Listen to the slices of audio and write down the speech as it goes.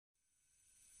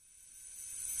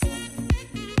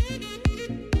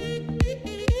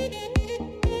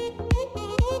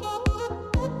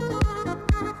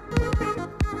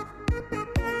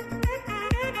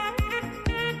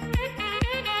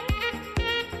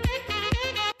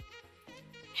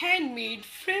handmade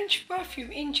French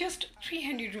perfume in just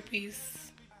 300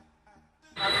 rupees.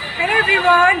 Hello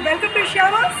everyone, welcome to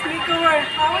Shyama's makeover.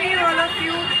 How are you all of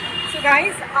you? So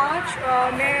guys, आज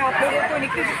मैं आप लोगों को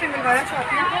निखिल जी से मिलवाना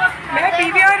चाहती हूँ. मैं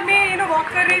PVR में वॉक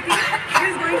कर रही थी. He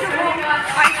is going to home.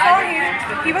 I saw him.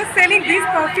 He was selling these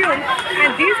perfume, and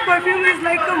this perfume is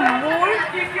like a more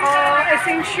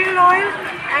essential oil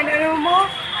and aroma.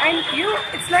 And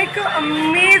it's like an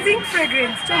amazing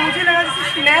fragrance. तो मुझे लगा जैसे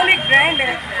Chanel एक brand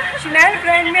है. Chanel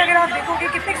brand में अगर आप देखोगे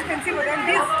कितने एक्सपेंसिव होता है.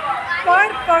 This per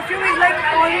perfume is like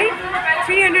only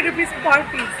 300 rupees per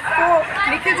piece. तो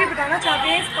निखिल जी बताना चाहते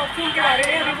हैं इस परफ्यूम के बारे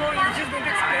में. अभी वो just going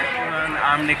to explain.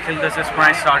 I'm Nikhil. This is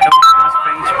my startup business,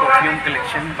 French perfume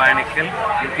collection by Nikhil.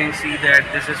 You can see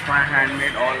that this is my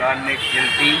handmade. All are Nick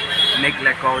Guilty, Nick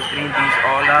Lacoste Green. These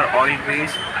all are oil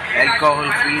based, alcohol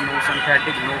free, no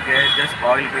synthetic, no gas, just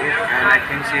oil based. And I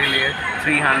can sell here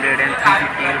 300 and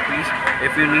 350 rupees.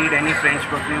 If you need any French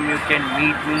perfume, you can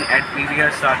meet me at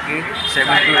PVR Sake 7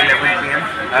 to 11 PM.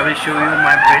 I will show you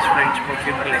my best French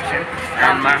perfume collection.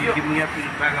 And ma'am, give me a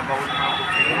feedback about my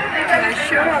perfume.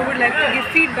 Sure, I would like to give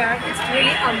feedback. It's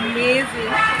really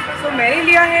amazing. So मैंने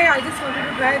लिया है. I just wanted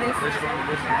to try this.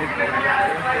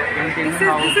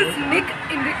 This is Nick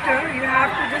Invictor. You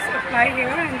have to just apply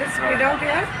here and just spread out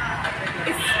here.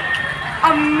 It's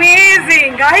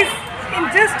amazing, guys. In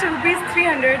just rupees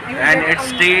 300, you and it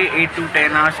stay 8 to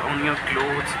 10 hours on your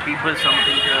clothes. People,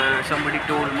 somebody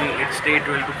told me it stay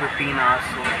 12 to 15 hours.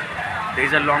 So there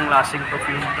is a long-lasting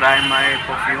perfume. Try my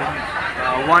perfume.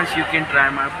 Once you can try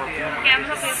my perfume.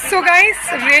 So guys,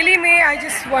 really I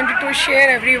just wanted to share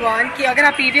everyone कि अगर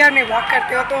आप PVR में walk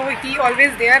करते हो तो he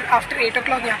always there after 8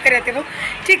 o'clock यहाँ पे रहते हो.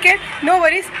 ठीक है, no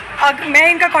worries. मैं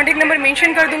इनका contact number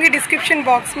mention कर दूँगी description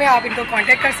box में. आप इनको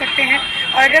contact कर सकते हैं.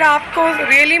 और अगर आपको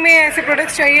really में ऐसे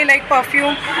products चाहिए like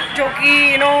perfume जो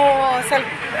कि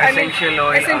essential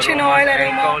oil,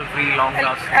 alcohol free, long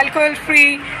lasting, alcohol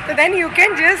free, so then you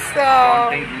can just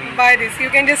buy this. You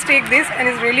can just take this and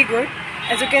it's really good.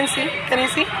 As you can see, can you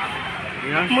see?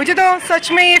 मुझे तो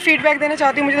सच में ये feedback देना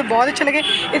चाहती हूँ. मुझे तो बहुत अच्छे लगे.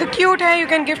 ये तो क्यूट है. You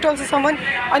can gift also someone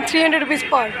on 300 rupees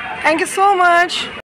पर. Thank you so much.